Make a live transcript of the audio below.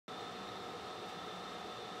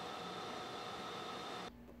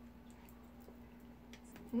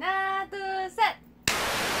Set!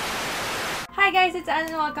 Hi guys, it's Anne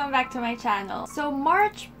and welcome back to my channel. So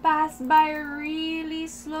March passed by really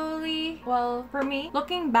slowly. Well, for me,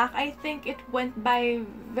 looking back, I think it went by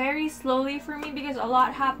very slowly for me because a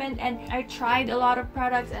lot happened and I tried a lot of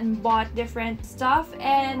products and bought different stuff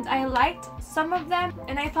and I liked some of them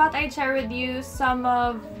and I thought I'd share with you some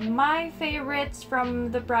of my favorites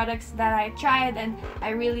from the products that I tried and I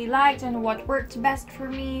really liked and what worked best for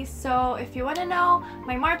me. So if you want to know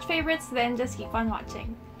my March favorites, then just keep on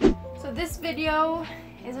watching. So this video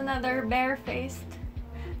is another bare-faced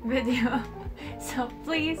video, so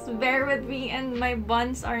please bear with me, and my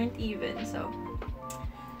buns aren't even, so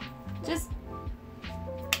just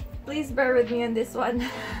please bear with me on this one.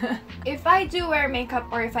 If I do wear makeup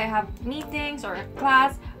or if I have meetings or a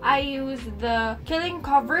class, I use the Killing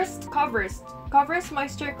Covers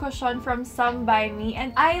Moisture Cushion from Some by Me,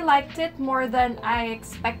 and I liked it more than I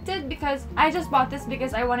expected because I just bought this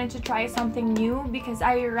because I wanted to try something new because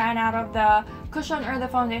I ran out of the cushion or the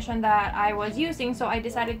foundation that I was using, so I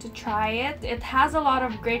decided to try it. It has a lot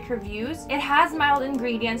of great reviews. It has mild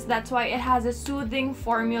ingredients, that's why it has a soothing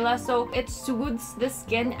formula, so it soothes the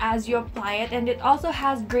skin as you apply it, and it also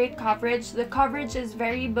has great coverage. The coverage is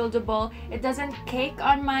very buildable. It doesn't cake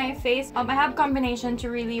on my face. I have combination to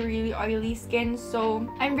really oily skin, so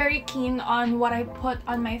I'm very keen on what I put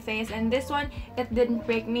on my face, and this one, it didn't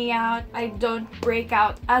break me out. I don't break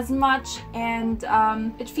out as much, and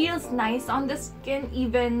it feels nice on the skin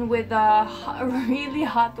even with really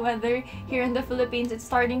hot weather here in the Philippines. It's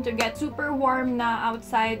starting to get super warm now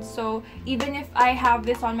outside, so even if I have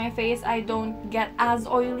this on my face, I don't get as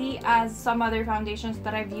oily as some other foundations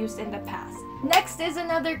that I've used in the past. Next is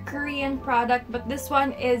another Korean product, but this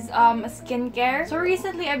one is a skincare. So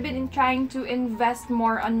recently I've been trying to invest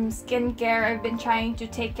more on skincare. I've been trying to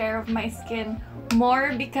take care of my skin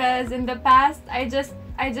more because in the past I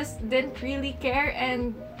just didn't really care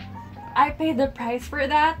and I paid the price for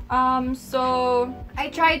that. So I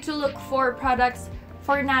tried to look for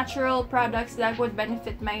natural products that would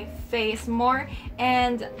benefit my face more,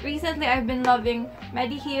 and recently I've been loving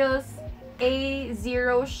Medihill's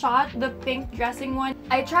A.Zero shot, the pink dressing one.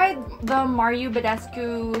 I tried the Mario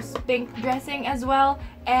Badescu's pink dressing as well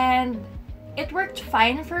and it worked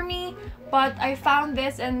fine for me, but I found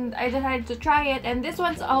this and I decided to try it, and this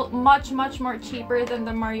one's much more cheaper than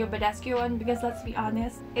the Mario Badescu one because let's be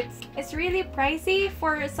honest, it's really pricey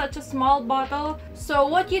for such a small bottle. So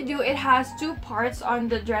what you do, it has two parts on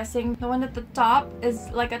the dressing. The one at the top is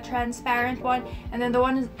like a transparent one, and then the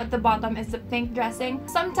one at the bottom is the pink dressing.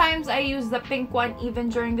 Sometimes I use the pink one even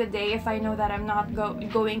during the day if I know that I'm not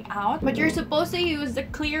going out, but you're supposed to use the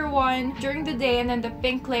clear one during the day and then the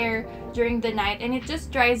pink layer during the night, and it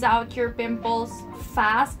just dries out your pimples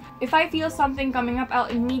fast. If I feel something coming up, I'll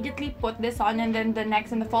immediately put this on, and then the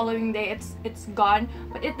next and the following day it's gone,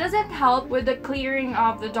 but it doesn't help with the clearing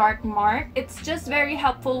of the dark mark. It's just very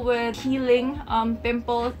helpful with healing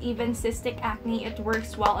pimples, even cystic acne. It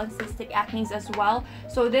works well on cystic acne as well,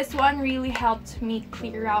 so this one really helped me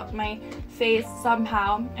clear out my face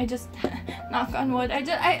somehow. I just knock on wood,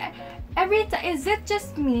 every time, is it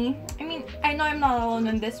just me? I mean, I know I'm not alone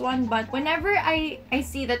in this one, but whenever I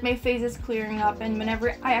see that my face is clearing up and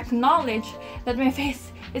whenever I acknowledge that my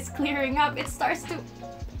face is clearing up, it starts to,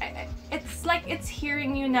 it's like it's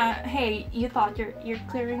hearing you now. Hey, you thought you're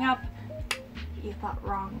clearing up, you thought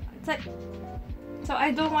wrong. It's like, so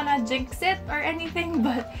I don't want to jinx it or anything,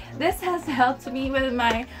 but this has helped me with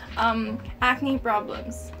my acne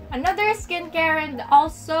problems. Another skincare, and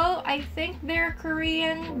also I think they're a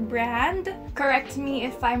Korean brand, correct me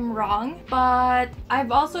if I'm wrong, but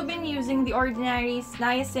I've also been using The Ordinary's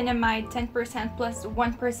niacinamide 10% plus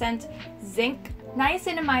 1% zinc.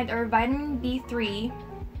 Niacinamide, or vitamin B3,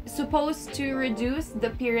 supposed to reduce the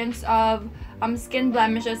appearance of skin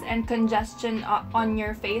blemishes and congestion on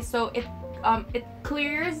your face, so it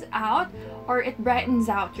clears out or it brightens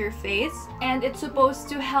out your face, and it's supposed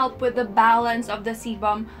to help with the balance of the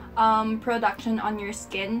sebum production on your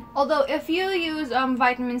skin. Although if you use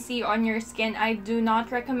vitamin C on your skin, I do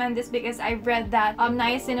not recommend this because I've read that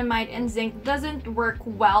niacinamide and zinc doesn't work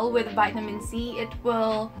well with vitamin C.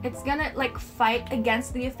 It's gonna like fight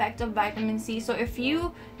against the effect of vitamin C. So if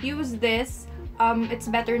you use this, it's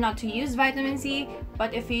better not to use vitamin C,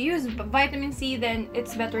 but if you use vitamin C, then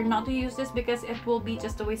it's better not to use this because it will be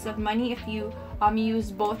just a waste of money if you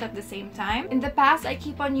use both at the same time. In the past, I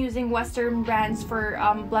keep on using Western brands for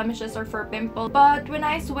blemishes or for pimples, but when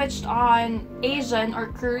I switched on Asian or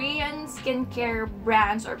Korean skincare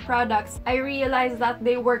brands or products, I realized that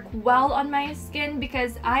they work well on my skin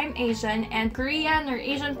because I'm Asian, and Korean or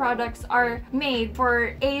Asian products are made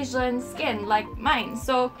for Asian skin like mine.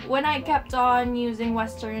 So when I kept on using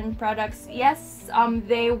Western products, yes,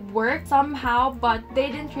 they worked somehow, but they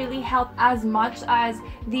didn't really help as much as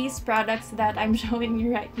these products that I'm showing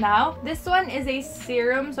you right now. This one is a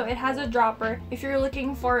serum, so it has a dropper. If you're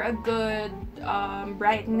looking for a good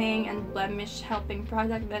brightening and blemish helping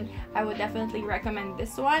product, then I would definitely recommend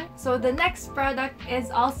this one. So the next product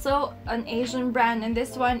is also an Asian brand, and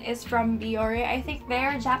this one is from Biore. I think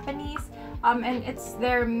they're Japanese, and it's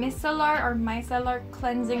their micellar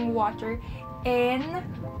cleansing water in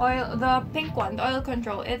oil, the pink one, the oil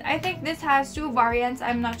control. I think this has two variants.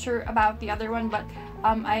 I'm not sure about the other one, but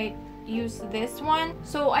I use this one.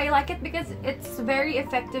 So I like it because it's very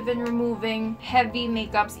effective in removing heavy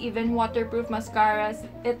makeups, even waterproof mascaras.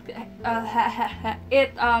 It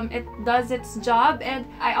does its job, and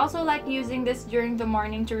I also like using this during the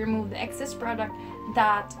morning to remove the excess product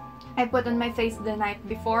that I put on my face the night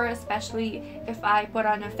before, especially if I put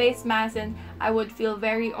on a face mask and I would feel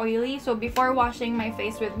very oily. So before washing my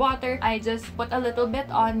face with water, I just put a little bit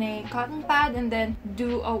on a cotton pad and then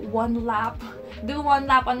do one lap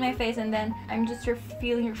on my face, and then I'm just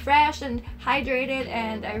feeling refreshed and hydrated,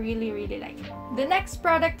 and I really like it. The next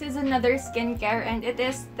product is another skincare, and it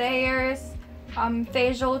is Thayer's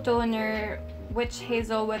facial toner witch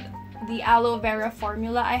hazel with the aloe vera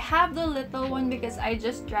formula. I have the little one because I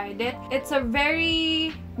just tried it. It's a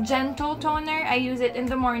very gentle toner. I use it in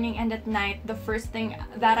the morning and at night, the first thing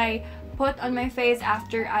that I put on my face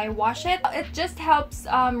after I wash it. It just helps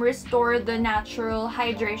restore the natural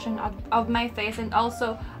hydration of my face, and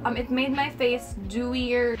also it made my face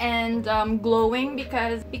dewier and glowing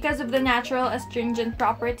because of the natural astringent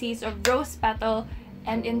properties of rose petal.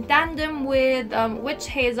 And in tandem with witch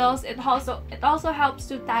hazels, it also helps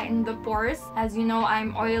to tighten the pores. As you know,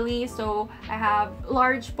 I'm oily, so I have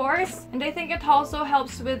large pores, and I think it also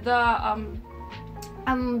helps with the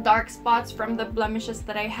dark spots from the blemishes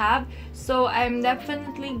that I have. So I'm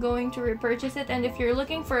definitely going to repurchase it. And if you're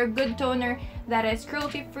looking for a good toner that is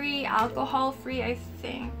cruelty-free, alcohol-free, I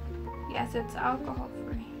think, yes, it's alcohol-free.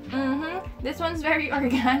 This one's very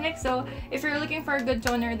organic, so if you're looking for a good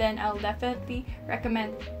toner, then I'll definitely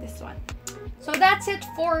recommend this one. So that's it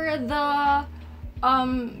for the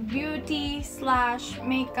beauty slash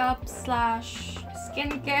makeup slash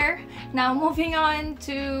skincare. Now moving on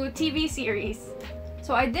to TV series.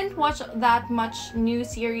 So I didn't watch that much new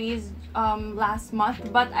series last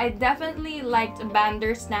month, but I definitely liked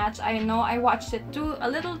Bandersnatch. I know I watched it a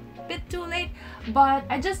little bit too late, but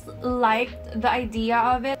I just liked the idea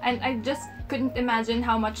of it, and I just couldn't imagine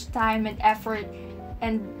how much time and effort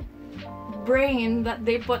and brain that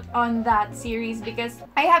they put on that series, because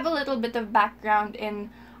I have a little bit of background in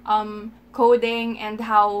coding and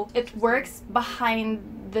how it works behind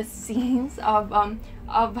the scenes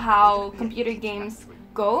of how computer games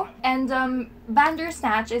go. And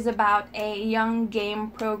Bandersnatch is about a young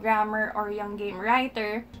game programmer or young game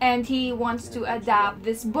writer, and he wants to adapt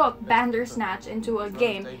this book Bandersnatch into a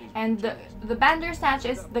game. And the Bandersnatch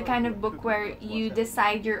is the kind of book where you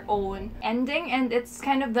decide your own ending, and it's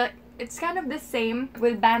kind of the same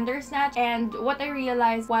with Bandersnatch. And what I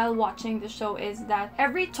realized while watching the show is that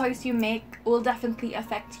every choice you make will definitely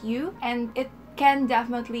affect you, and it can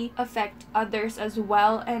definitely affect others as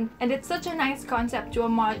well. And it's such a nice concept to a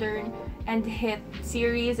modern and hit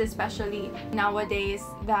series, especially nowadays,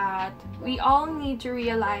 that we all need to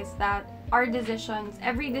realize that our decisions,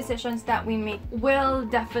 every decisions that we make, will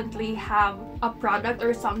definitely have a product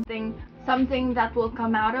or something that will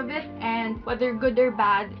come out of it. And whether good or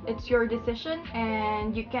bad, it's your decision,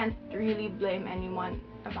 and you can't really blame anyone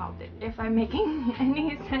about it. If I'm making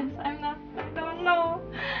any sense, I don't know.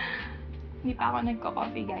 Hindi pa ako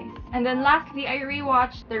nagko-coffee, guys. And then lastly, I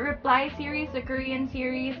rewatched the Reply series, the Korean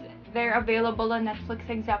series. They're available on Netflix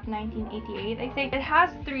except 1988. I think it has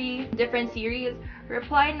 3 different series: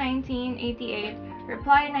 Reply 1988,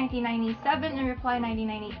 Reply 1997, and Reply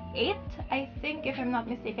 1998. I think, if I'm not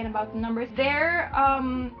mistaken about the numbers. They're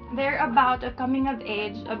about a coming of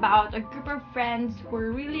age, about a group of friends who are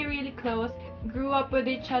really close, grew up with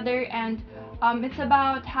each other, and it's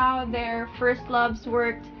about how their first loves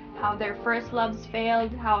worked, how their first loves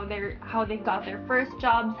failed, how they got their first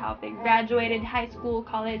jobs, how they graduated high school,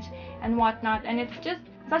 college, and whatnot. And it's just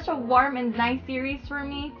such a warm and nice series for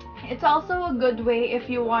me. It's also a good way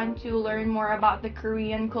if you want to learn more about the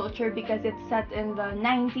Korean culture, because it's set in the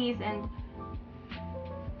 90s, and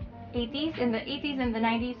in the 80s and the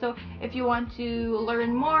 90s. So if you want to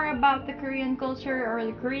learn more about the Korean culture or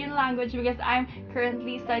the Korean language, because I'm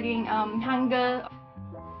currently studying Hangul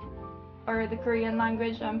or the Korean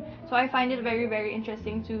language, so I find it very, very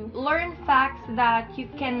interesting to learn facts that you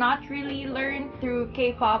cannot really learn through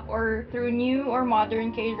K-pop or through new or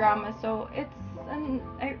modern K-dramas. So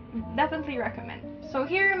I definitely recommend. So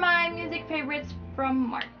here are my music favorites from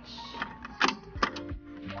March.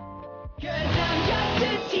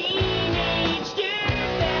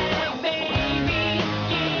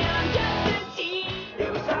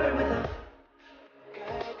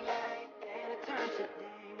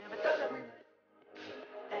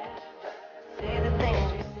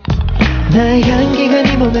 나의 향기가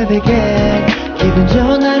네 몸에 배게 기분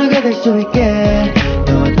좋은 하루가 될 수 있게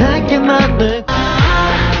너와 나에게만을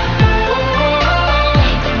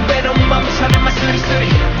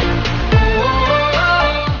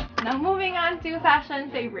Now moving on to fashion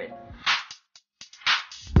favorites.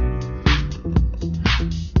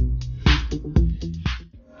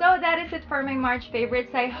 So that is it for my March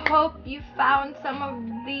favorites. I hope you found some of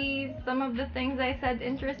the things I said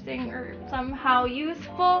interesting or somehow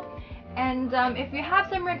useful. And if you have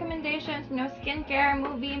some recommendations, you know, skincare,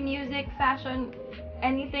 movie, music, fashion,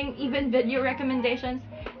 anything, even video recommendations,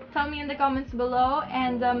 tell me in the comments below.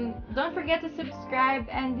 And don't forget to subscribe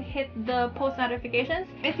and hit the post notifications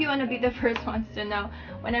if you want to be the first ones to know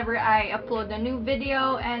whenever I upload a new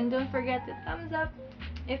video. And don't forget to thumbs up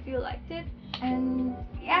if you liked it. And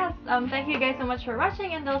yes, thank you guys so much for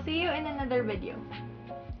watching, and I'll see you in another video.